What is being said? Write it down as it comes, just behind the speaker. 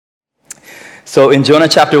So in Jonah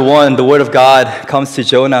chapter 1, the word of God comes to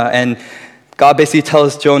Jonah, and God basically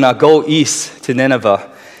tells Jonah, go east to Nineveh.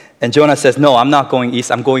 And Jonah says, no, I'm not going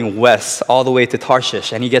east, I'm going west, all the way to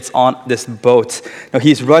Tarshish. And he gets on this boat. Now,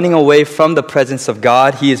 he's running away from the presence of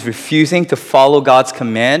God. He is refusing to follow God's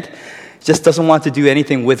command. He just doesn't want to do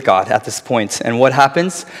anything with God at this point. And what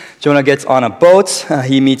happens? Jonah gets on a boat.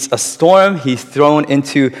 He meets a storm. He's thrown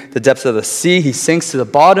into the depths of the sea. He sinks to the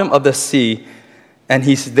bottom of the sea. And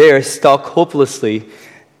he's there stuck hopelessly.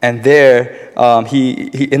 And there, he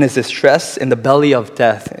in his distress, in the belly of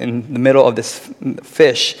death, in the middle of this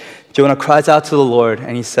fish, Jonah cries out to the Lord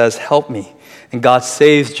and he says, help me. And God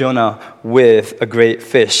saves Jonah with a great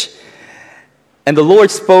fish. And the Lord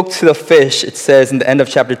spoke to the fish, it says in the end of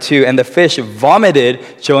chapter 2, and the fish vomited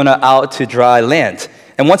Jonah out to dry land.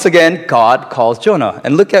 And once again, God calls Jonah.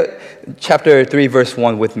 And look at chapter 3, verse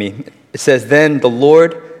 1 with me. It says, then the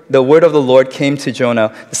word of the Lord came to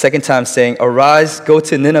Jonah the second time, saying, arise, go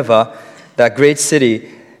to Nineveh, that great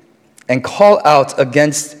city, and call out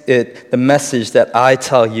against it the message that I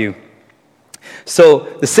tell you. So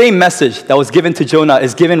the same message that was given to Jonah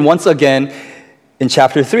is given once again in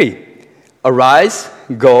chapter 3. Arise,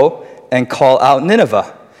 go, and call out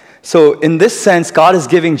Nineveh. So in this sense, God is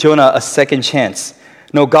giving Jonah a second chance.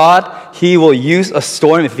 No, God, He will use a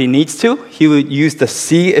storm if He needs to. He will use the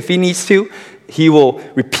sea if He needs to. He will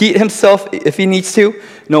repeat Himself if He needs to.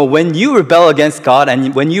 No, when you rebel against God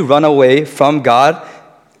and when you run away from God,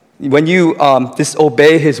 when you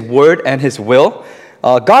disobey His word and His will,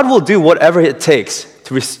 God will do whatever it takes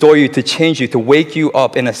to restore you, to change you, to wake you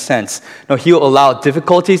up in a sense. No, He'll allow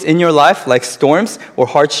difficulties in your life like storms or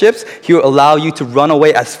hardships. He'll allow you to run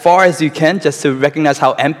away as far as you can just to recognize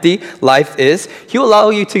how empty life is. He'll allow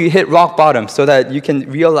you to hit rock bottom so that you can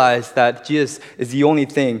realize that Jesus is the only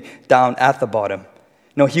thing down at the bottom.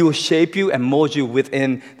 No, He will shape you and mold you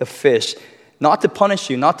within the fish, not to punish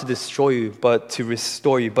you, not to destroy you, but to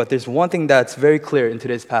restore you. But there's one thing that's very clear in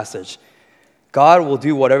today's passage. God will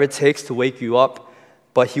do whatever it takes to wake you up,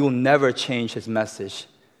 but He will never change His message.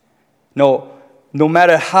 No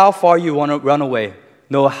matter how far you want to run away,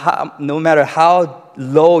 no matter how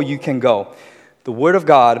low you can go, the Word of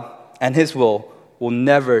God and His will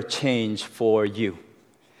never change for you.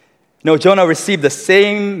 No, Jonah received the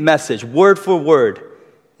same message, word for word,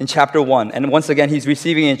 in chapter 1. And once again, he's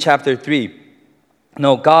receiving it in chapter 3.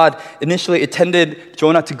 No, God initially intended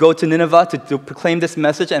Jonah to go to Nineveh to proclaim this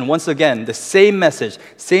message, and once again, the same message,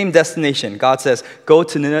 same destination. God says, go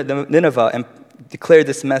to Nineveh and declare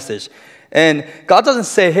this message. And God doesn't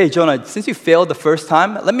say, hey, Jonah, since you failed the first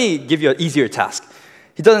time, let me give you an easier task.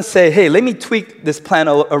 He doesn't say, hey, let me tweak this plan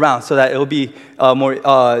around so that it will be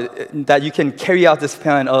that you can carry out this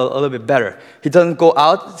plan a little bit better. He doesn't go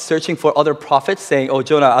out searching for other prophets saying, oh,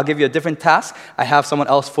 Jonah, I'll give you a different task. I have someone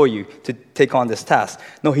else for you to take on this task.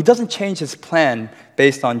 No, He doesn't change His plan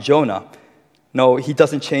based on Jonah. No, He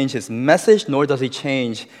doesn't change His message, nor does He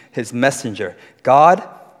change His messenger. God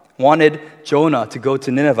wanted Jonah to go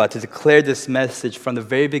to Nineveh to declare this message from the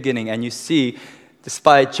very beginning. And you see,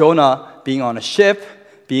 despite Jonah being on a ship,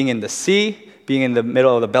 being in the sea, being in the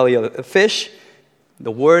middle of the belly of the fish,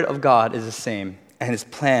 the word of God is the same, and His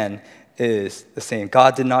plan is the same.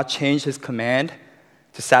 God did not change His command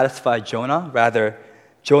to satisfy Jonah. Rather,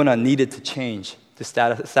 Jonah needed to change to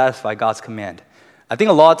satisfy God's command. I think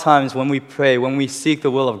a lot of times when we pray, when we seek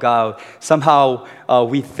the will of God, somehow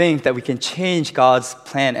we think that we can change God's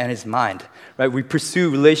plan and His mind. Right? We pursue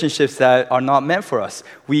relationships that are not meant for us.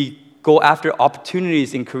 We go after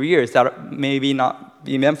opportunities in careers that are maybe not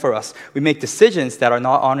be meant for us. We make decisions that are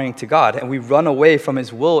not honoring to God, and we run away from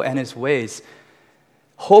His will and His ways,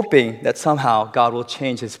 hoping that somehow God will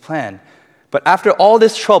change His plan. But after all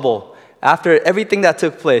this trouble, after everything that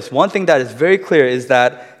took place, one thing that is very clear is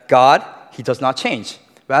that God, He does not change.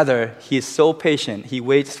 Rather, He is so patient, He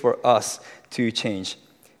waits for us to change.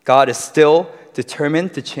 God is still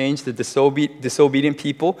determined to change the disobedient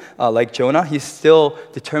people like Jonah. He's still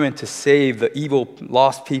determined to save the evil,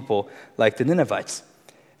 lost people like the Ninevites.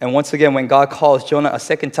 And once again, when God calls Jonah a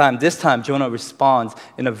second time, this time Jonah responds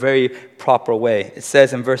in a very proper way. It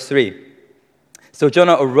says in verse 3, so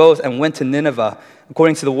Jonah arose and went to Nineveh,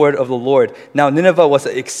 according to the word of the Lord. Now Nineveh was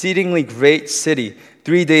an exceedingly great city,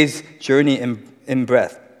 3 days' journey in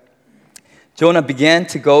breadth. Jonah began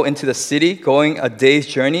to go into the city, going a day's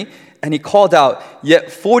journey, and he called out,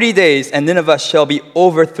 yet 40 days and Nineveh shall be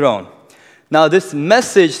overthrown. Now, this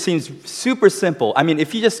message seems super simple. I mean,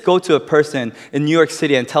 if you just go to a person in New York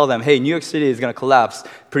City and tell them, hey, New York City is going to collapse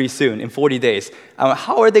pretty soon, in 40 days,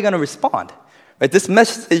 how are they going to respond? Right? This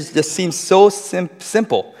message just seems so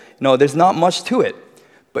simple. There's not much to it.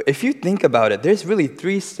 But if you think about it, there's really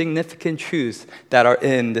three significant truths that are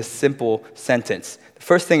in this simple sentence. The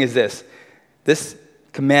first thing is this. This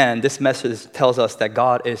command, this message tells us that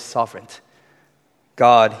God is sovereign.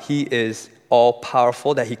 God, He is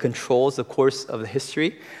all-powerful, that He controls the course of the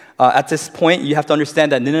history. At this point, you have to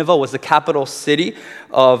understand that Nineveh was the capital city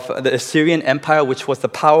of the Assyrian Empire, which was the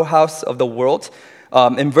powerhouse of the world.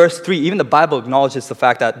 In verse 3, even the Bible acknowledges the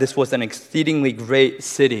fact that this was an exceedingly great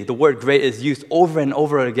city. The word great is used over and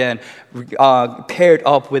over again, paired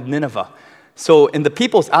up with Nineveh. So in the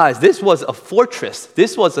people's eyes, this was a fortress.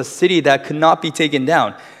 This was a city that could not be taken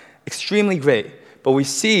down. Extremely great. But we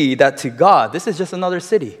see that to God, this is just another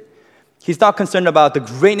city. He's not concerned about the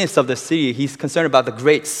greatness of the city. He's concerned about the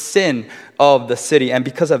great sin of the city. And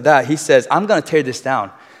because of that, He says, I'm going to tear this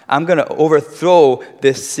down. I'm going to overthrow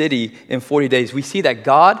this city in 40 days. We see that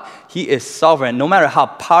God, He is sovereign. No matter how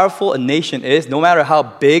powerful a nation is, no matter how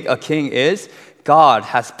big a king is, God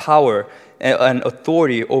has power and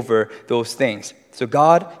authority over those things. So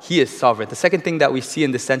God, He is sovereign. The second thing that we see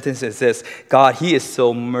in this sentence is this. God, He is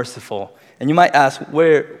so merciful. And you might ask,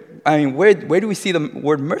 where do we see the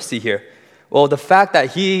word mercy here? Well, the fact that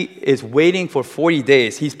He is waiting for 40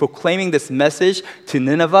 days, He's proclaiming this message to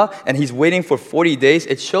Nineveh, and He's waiting for 40 days,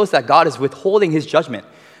 it shows that God is withholding His judgment.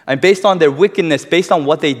 And based on their wickedness, based on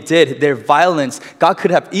what they did, their violence, God could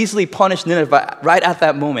have easily punished Nineveh right at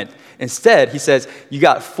that moment. Instead, He says, you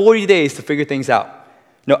got 40 days to figure things out.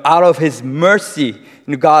 Out of His mercy,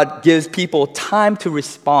 God gives people time to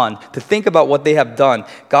respond, to think about what they have done.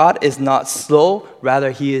 God is not slow,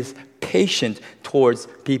 rather He is patient towards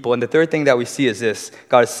people. And the third thing that we see is this.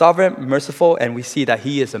 God is sovereign, merciful, and we see that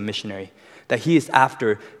He is a missionary, that He is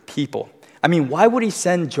after people. Why would He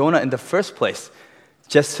send Jonah in the first place?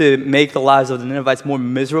 Just to make the lives of the Ninevites more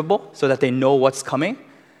miserable so that they know what's coming?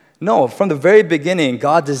 No, from the very beginning,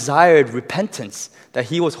 God desired repentance, that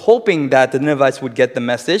He was hoping that the Ninevites would get the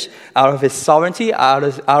message out of His sovereignty, out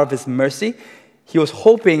of His mercy. He was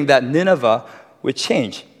hoping that Nineveh would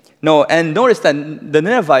change. No, and notice that the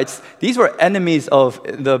Ninevites, these were enemies of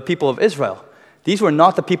the people of Israel. These were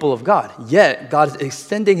not the people of God. Yet, God is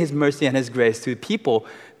extending His mercy and His grace to people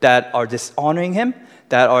that are dishonoring Him,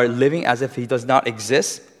 that are living as if He does not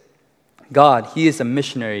exist. God, He is a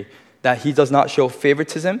missionary, that He does not show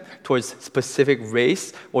favoritism towards specific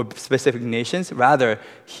race or specific nations. Rather,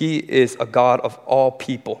 He is a God of all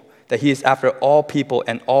people, that He is after all people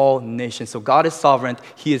and all nations. So God is sovereign,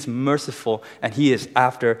 He is merciful, and He is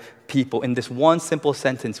after people. In this one simple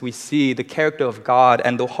sentence, we see the character of God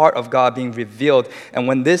and the heart of God being revealed. And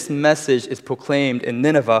when this message is proclaimed in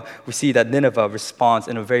Nineveh, we see that Nineveh responds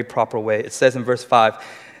in a very proper way. It says in verse 5,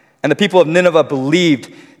 and the people of Nineveh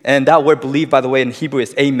believed, and that word believe, by the way, in Hebrew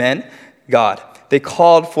is amen, God. They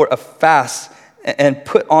called for a fast and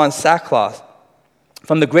put on sackcloth,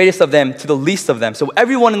 from the greatest of them to the least of them. So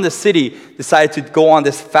everyone in the city decided to go on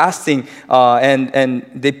this fasting,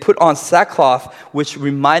 and they put on sackcloth, which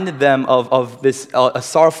reminded them of this a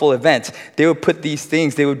sorrowful event. They would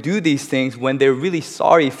do these things when they're really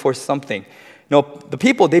sorry for something. The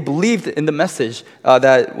people, they believed in the message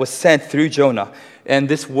that was sent through Jonah. And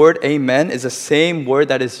this word amen is the same word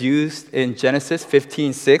that is used in Genesis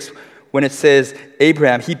 15:6 when it says,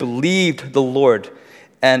 Abraham, he believed the Lord,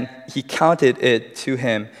 and He counted it to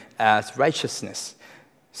him as righteousness.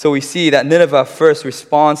 So we see that Nineveh first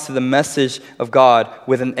responds to the message of God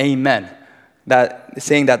with an amen,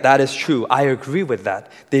 saying that is true. I agree with that.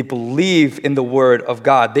 They believe in the word of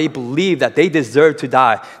God. They believe that they deserve to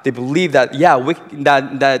die. They believe that,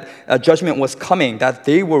 judgment was coming, that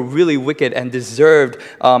they were really wicked and deserved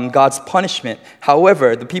God's punishment.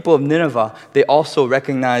 However, the people of Nineveh, they also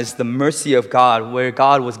recognized the mercy of God, where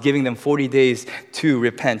God was giving them 40 days to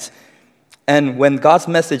repent. And when God's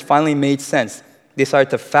message finally made sense, they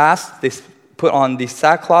started to fast. They put on the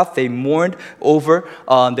sackcloth. They mourned over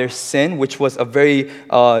their sin, which was a very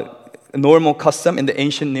normal custom in the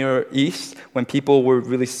ancient Near East when people were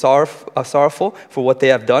really sorrowful for what they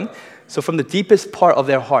have done. So from the deepest part of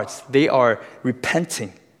their hearts, they are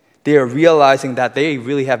repenting. They are realizing that they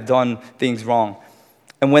really have done things wrong.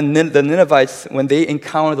 And when the Ninevites, when they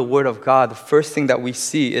encounter the word of God, the first thing that we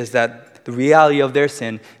see is that the reality of their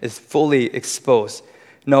sin is fully exposed.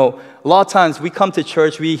 A lot of times we come to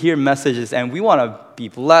church, we hear messages, and we want to be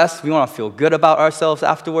blessed. We want to feel good about ourselves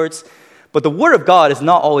afterwards. But the Word of God is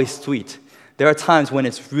not always sweet. There are times when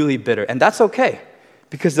it's really bitter, and that's okay,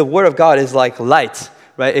 because the Word of God is like light,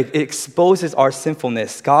 right? It exposes our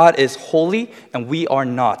sinfulness. God is holy, and we are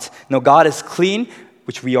not. God is clean,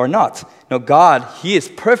 which we are not. No, God, He is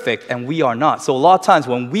perfect and we are not. So a lot of times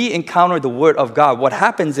when we encounter the Word of God, what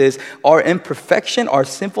happens is our imperfection, our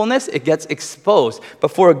sinfulness, it gets exposed, but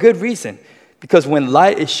for a good reason. Because when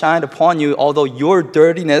light is shined upon you, although your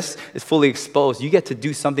dirtiness is fully exposed, you get to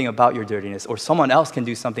do something about your dirtiness, or someone else can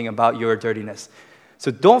do something about your dirtiness.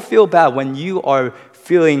 So don't feel bad when you're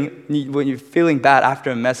feeling bad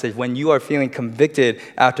after a message, when you are feeling convicted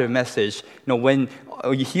after a message. When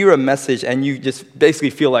you hear a message and you just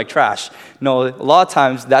basically feel like trash. A lot of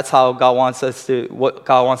times that's how what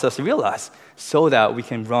God wants us to realize, so that we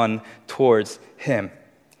can run towards Him.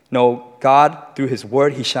 God, through His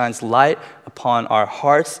Word, He shines light upon our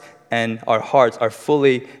hearts, and our hearts are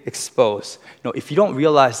fully exposed. If you don't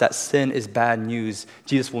realize that sin is bad news,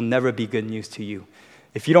 Jesus will never be good news to you.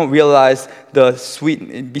 If you don't realize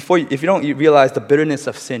if you don't realize the bitterness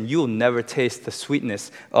of sin, you will never taste the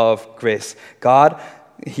sweetness of grace. God,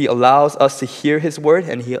 He allows us to hear His Word,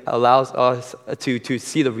 and He allows us to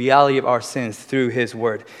see the reality of our sins through His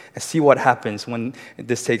Word. And see what happens when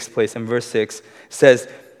this takes place. In verse 6, it says,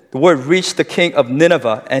 the word reached the king of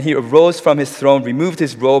Nineveh, and he arose from his throne, removed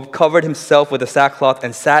his robe, covered himself with a sackcloth,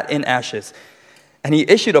 and sat in ashes. And he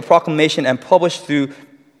issued a proclamation and published through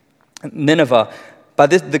Nineveh, by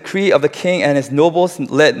this decree of the king and his nobles,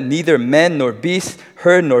 let neither men nor beasts,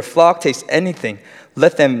 herd nor flock taste anything.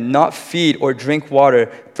 Let them not feed or drink water.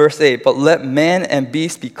 Verse 8, but let man and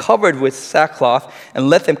beast be covered with sackcloth, and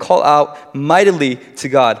let them call out mightily to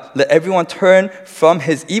God. Let everyone turn from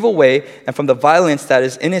his evil way and from the violence that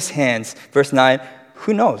is in his hands. Verse 9,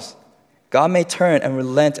 who knows? God may turn and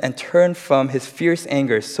relent and turn from his fierce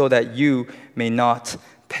anger, so that you may not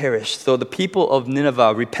perish. So the people of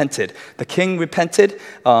Nineveh repented. The king repented.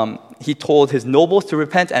 He told his nobles to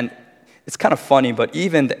repent, and it's kind of funny, but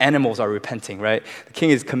even the animals are repenting, right? The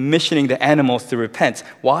king is commissioning the animals to repent.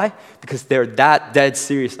 Why? Because they're that dead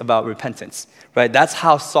serious about repentance, right? That's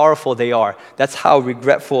how sorrowful they are. That's how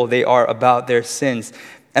regretful they are about their sins.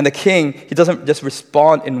 And the king, he doesn't just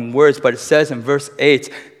respond in words, but it says in verse 8,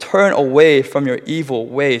 turn away from your evil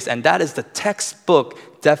ways. And that is the textbook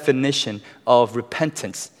definition of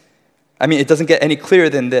repentance. I mean, it doesn't get any clearer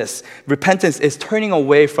than this. Repentance is turning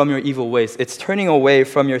away from your evil ways. It's turning away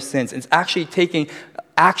from your sins. It's actually taking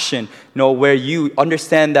action, where you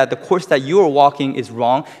understand that the course that you are walking is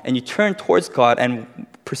wrong, and you turn towards God and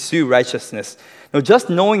pursue righteousness. Just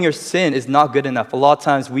knowing your sin is not good enough. A lot of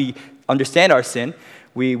times we understand our sin,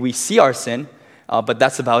 we see our sin, but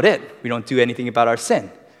that's about it. We don't do anything about our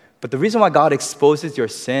sin. But the reason why God exposes your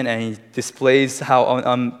sin and He displays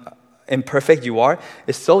how imperfect you are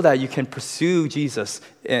is so that you can pursue Jesus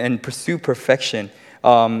and pursue perfection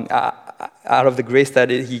out of the grace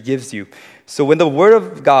that He gives you. So when the word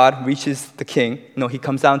of God reaches the king, he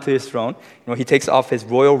comes down to his throne. He takes off his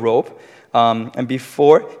royal robe. And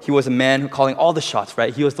before, he was a man calling all the shots,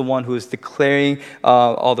 right? He was the one who was declaring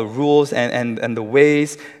all the rules and the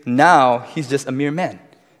ways. Now, he's just a mere man.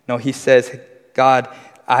 He says, God,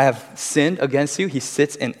 I have sinned against you. He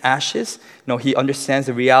sits in ashes. He understands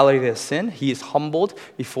the reality of his sin. He is humbled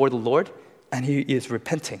before the Lord, and he is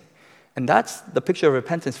repenting. And that's the picture of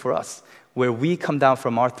repentance for us, where we come down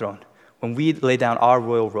from our throne, when we lay down our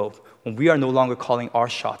royal robe, when we are no longer calling our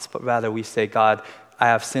shots, but rather we say, God, I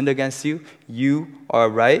have sinned against you. You are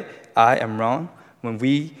right. I am wrong. When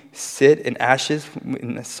we sit in ashes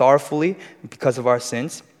sorrowfully because of our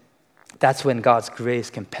sins, that's when God's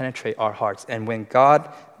grace can penetrate our hearts. And when God's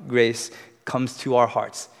grace comes to our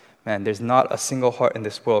hearts, man, there's not a single heart in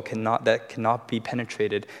this world that cannot be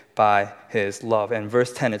penetrated by His love. And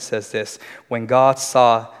verse 10, it says this, when God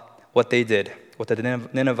saw what they did, what the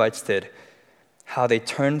Ninevites did, how they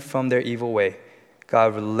turned from their evil way,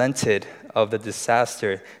 God relented of the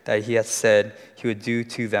disaster that He had said He would do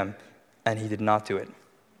to them, and He did not do it.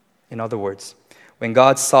 In other words, when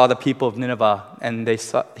God saw the people of Nineveh and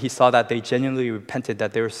He saw that they genuinely repented,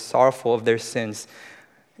 that they were sorrowful of their sins,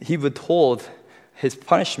 He withheld His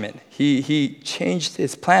punishment. He changed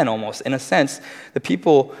His plan almost. In a sense, the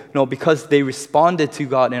people, because they responded to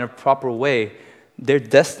God in a proper way, their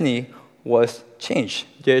destiny was changed.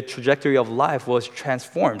 Their trajectory of life was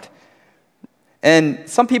transformed. And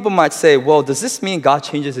some people might say, well, does this mean God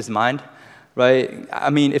changes His mind? Right?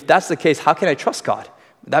 I mean, if that's the case, how can I trust God?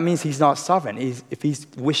 That means He's not sovereign. If He's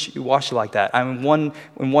wishy-washy like that. In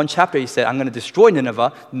one chapter, He said, I'm going to destroy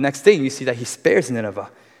Nineveh. The next thing, you see that He spares Nineveh.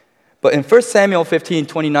 But in 1 Samuel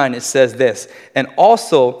 15:29, it says this, and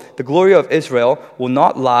also the glory of Israel will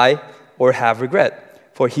not lie or have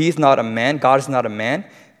regret. For He is not a man, God is not a man,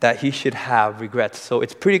 that He should have regret. So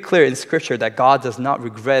it's pretty clear in Scripture that God does not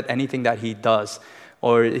regret anything that He does.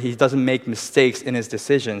 or he doesn't make mistakes in his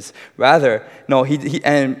decisions. Rather, no,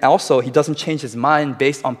 and also he doesn't change his mind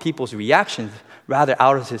based on people's reactions. Rather,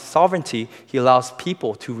 out of his sovereignty, he allows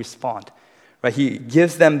people to respond. Right? He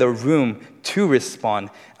gives them the room to respond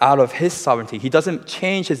out of his sovereignty. He doesn't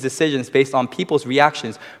change his decisions based on people's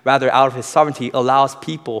reactions. Rather, out of his sovereignty, he allows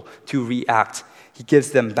people to react. He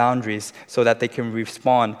gives them boundaries so that they can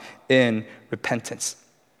respond in repentance.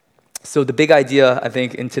 So the big idea, I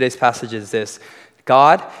think, in today's passage is this.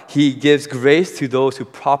 God, he gives grace to those who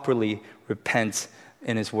properly repent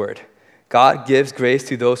in his word. God gives grace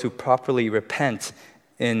to those who properly repent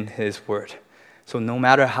in his word. So no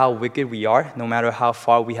matter how wicked we are, no matter how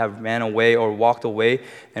far we have ran away or walked away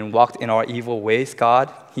and walked in our evil ways,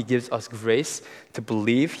 God, he gives us grace to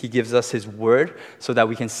believe. He gives us his word so that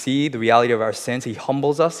we can see the reality of our sins. He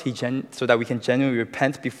humbles us so that we can genuinely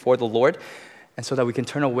repent before the Lord and so that we can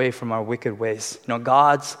turn away from our wicked ways.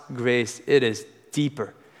 God's grace, it is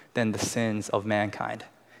deeper than the sins of mankind.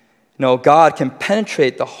 God can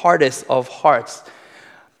penetrate the hardest of hearts.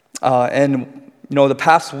 The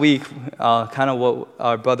past week, kind of what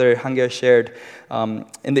our brother Hangya shared,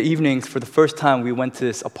 in the evenings, for the first time, we went to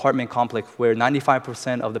this apartment complex where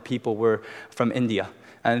 95% of the people were from India.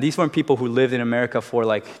 And these weren't people who lived in America for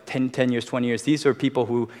like 10 years, 20 years. These were people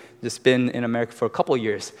who just been in America for a couple of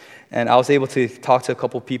years. And I was able to talk to a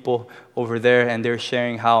couple people over there, and they're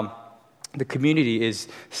sharing how the community is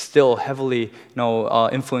still heavily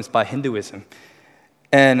influenced by Hinduism.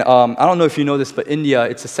 And I don't know if you know this, but India,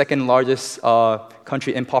 it's the second largest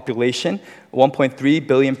country in population, 1.3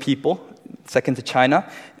 billion people, second to China,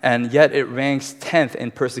 and yet it ranks 10th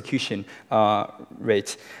in persecution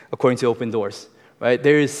rate, according to Open Doors. Right?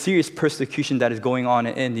 There is serious persecution that is going on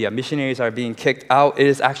in India. Missionaries are being kicked out. It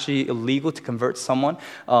is actually illegal to convert someone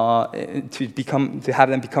to have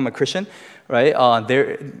them become a Christian. Right?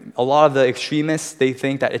 A lot of the extremists, they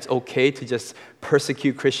think that it's okay to just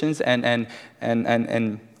persecute Christians and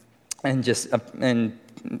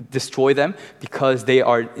destroy them because they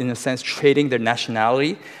are, in a sense, trading their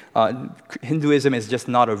nationality. Hinduism is just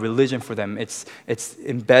not a religion for them. It's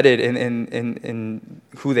embedded in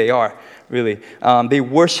who they are, really. They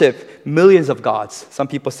worship millions of gods. Some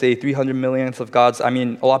people say 300 million of gods. I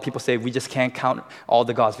mean, a lot of people say we just can't count all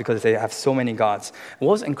the gods because they have so many gods. And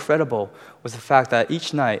what was incredible was the fact that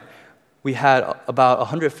each night we had about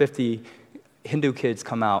 150 Hindu kids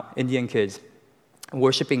come out, Indian kids,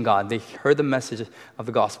 worshiping God. They heard the message of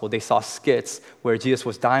the gospel. They saw skits where Jesus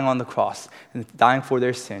was dying on the cross and dying for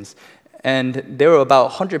their sins. And there were about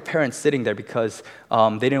 100 parents sitting there because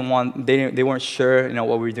they weren't sure,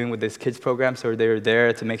 what we were doing with this kids program, so they were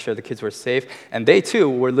there to make sure the kids were safe. And they too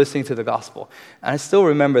were listening to the gospel. And I still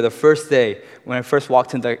remember the first day when I first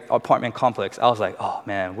walked into the apartment complex. I was like, oh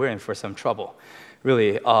man, we're in for some trouble.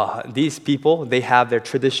 Really, these people, they have their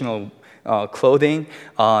traditional clothing.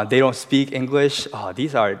 They don't speak English.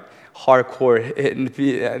 These are hardcore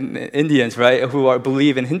Indians, right, who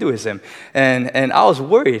believe in Hinduism. And I was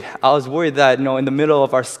worried. I was worried that, in the middle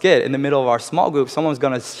of our skit, in the middle of our small group, someone's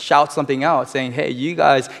going to shout something out saying, hey, you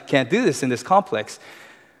guys can't do this in this complex.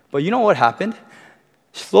 But you know what happened?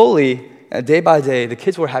 Slowly, day by day, the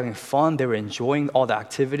kids were having fun. They were enjoying all the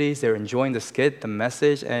activities. They were enjoying the skit, the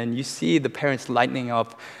message. And you see the parents lightening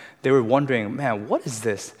up. They were wondering, man, what is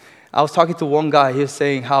this? I was talking to one guy. He was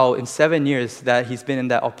saying how in 7 years that he's been in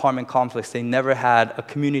that apartment complex, they never had a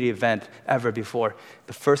community event ever before.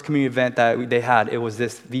 The first community event that they had, it was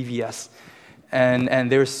this VVS. And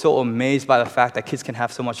they were so amazed by the fact that kids can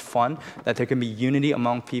have so much fun, that there can be unity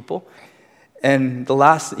among people. And the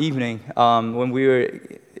last evening, when we were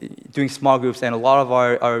doing small groups, and a lot of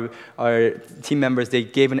our team members, they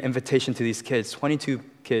gave an invitation to these kids, 22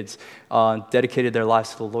 kids dedicated their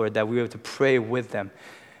lives to the Lord, that we were to pray with them.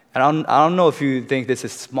 And I don't know if you think this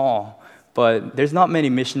is small, but there's not many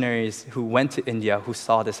missionaries who went to India who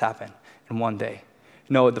saw this happen in one day.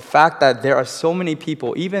 The fact that there are so many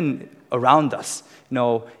people, even around us,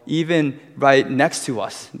 even right next to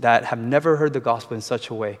us, that have never heard the gospel in such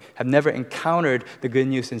a way, have never encountered the good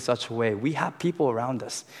news in such a way. We have people around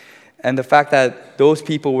us. And the fact that those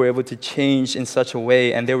people were able to change in such a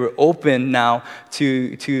way and they were open now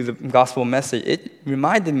to the gospel message, it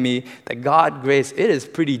reminded me that God's grace, it is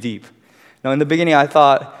pretty deep. Now, in the beginning, I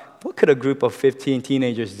thought, what could a group of 15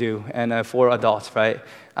 teenagers do and 4 adults, right?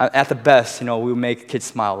 At the best, we would make kids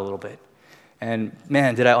smile a little bit. And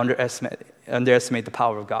man, did I underestimate the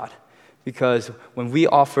power of God. Because when we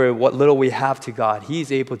offer what little we have to God,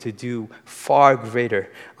 He's able to do far greater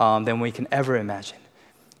than we can ever imagine.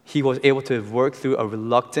 He was able to work through a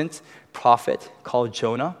reluctant prophet called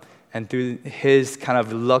Jonah, And through his kind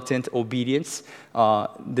of reluctant obedience,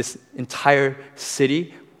 this entire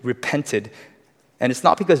city repented. And it's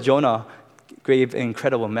not because Jonah gave an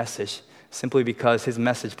incredible message, simply because his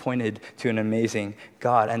message pointed to an amazing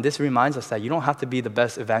God. And this reminds us that you don't have to be the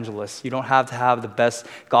best evangelist. You don't have to have the best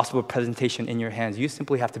gospel presentation in your hands. You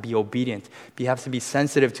simply have to be obedient. You have to be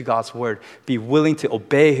sensitive to God's word. Be willing to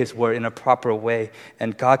obey his word in a proper way.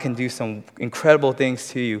 And God can do some incredible things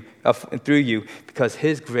to you, through you, because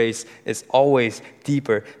his grace is always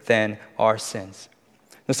deeper than our sins.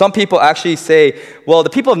 Now, some people actually say, well, the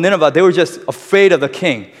people of Nineveh, they were just afraid of the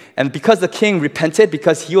king. And because the king repented,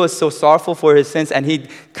 because he was so sorrowful for his sins, and he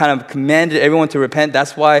kind of commanded everyone to repent,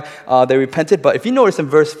 that's why they repented. But if you notice in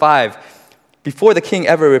verse 5, before the king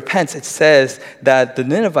ever repents, it says that the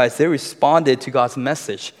Ninevites, they responded to God's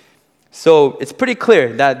message. So it's pretty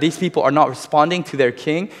clear that these people are not responding to their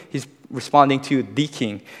king. He's responding to the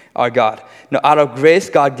king, our God. Now, out of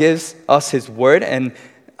grace, God gives us his word, and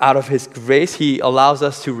out of his grace, he allows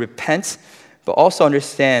us to repent, but also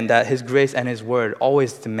understand that his grace and his word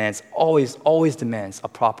always demands a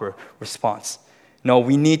proper response. No,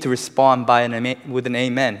 we need to respond with an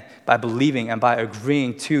amen, by believing and by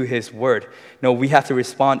agreeing to his word. No, we have to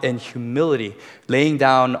respond in humility, laying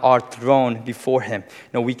down our throne before him.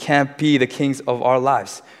 No, we can't be the kings of our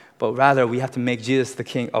lives, but rather we have to make Jesus the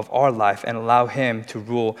king of our life and allow him to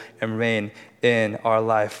rule and reign in our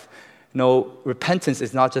life. No, repentance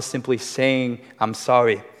is not just simply saying, I'm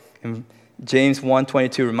sorry. And James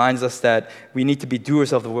 1:22 reminds us that we need to be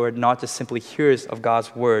doers of the word, not just simply hearers of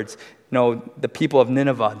God's words. No, the people of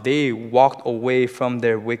Nineveh, they walked away from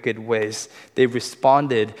their wicked ways. They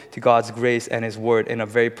responded to God's grace and his word in a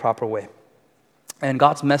very proper way. And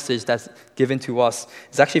God's message that's given to us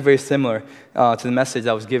is actually very similar to the message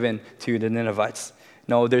that was given to the Ninevites.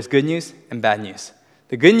 No, there's good news and bad news.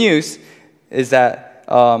 The good news is that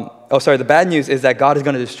the bad news is that God is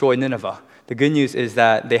going to destroy Nineveh. The good news is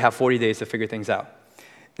that they have 40 days to figure things out.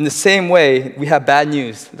 In the same way, we have bad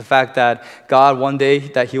news, the fact that God, one day,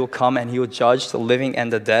 that he will come and he will judge the living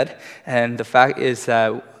and the dead. And the fact is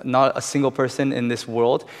that not a single person in this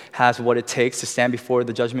world has what it takes to stand before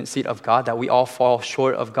the judgment seat of God, that we all fall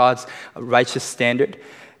short of God's righteous standard.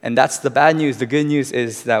 And that's the bad news. The good news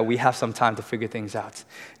is that we have some time to figure things out.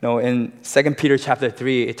 No, in 2 Peter chapter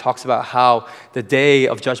 3, it talks about how the day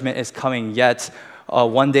of judgment is coming, yet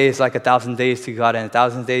one day is like 1,000 days to God, and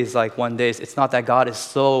 1,000 days is like 1 day. It's not that God is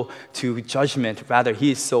slow to judgment. Rather,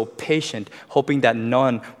 he is so patient, hoping that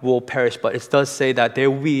none will perish. But it does say that there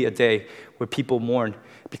will be a day where people mourn,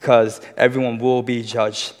 because everyone will be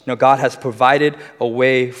judged. You know, God has provided a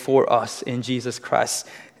way for us in Jesus Christ,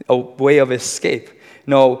 a way of escape.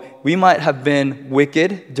 No, we might have been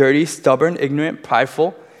wicked, dirty, stubborn, ignorant,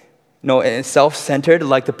 prideful, and self-centered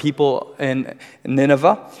like the people in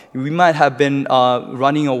Nineveh. We might have been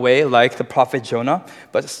running away like the prophet Jonah.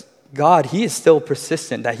 But God, he is still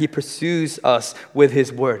persistent, that he pursues us with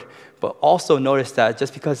his word. But also notice that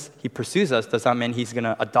just because he pursues us does not mean he's going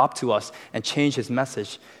to adopt to us and change his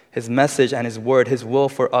message. His message and his word, his will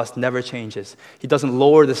for us never changes. He doesn't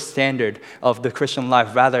lower the standard of the Christian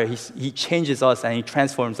life. Rather, he changes us and he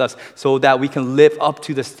transforms us so that we can live up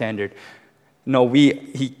to the standard.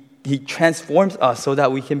 He transforms us so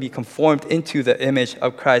that we can be conformed into the image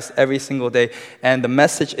of Christ every single day. And the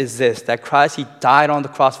message is this, that Christ, he died on the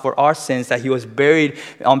cross for our sins, that he was buried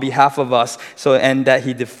on behalf of us, and that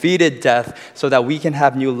he defeated death so that we can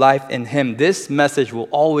have new life in him. This message will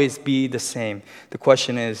always be the same. The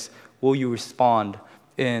question is, will you respond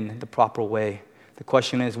in the proper way? The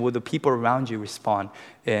question is, will the people around you respond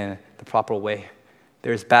in the proper way?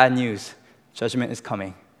 There's bad news. Judgment is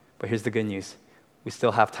coming. But here's the good news. We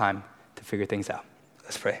still have time to figure things out.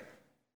 Let's pray.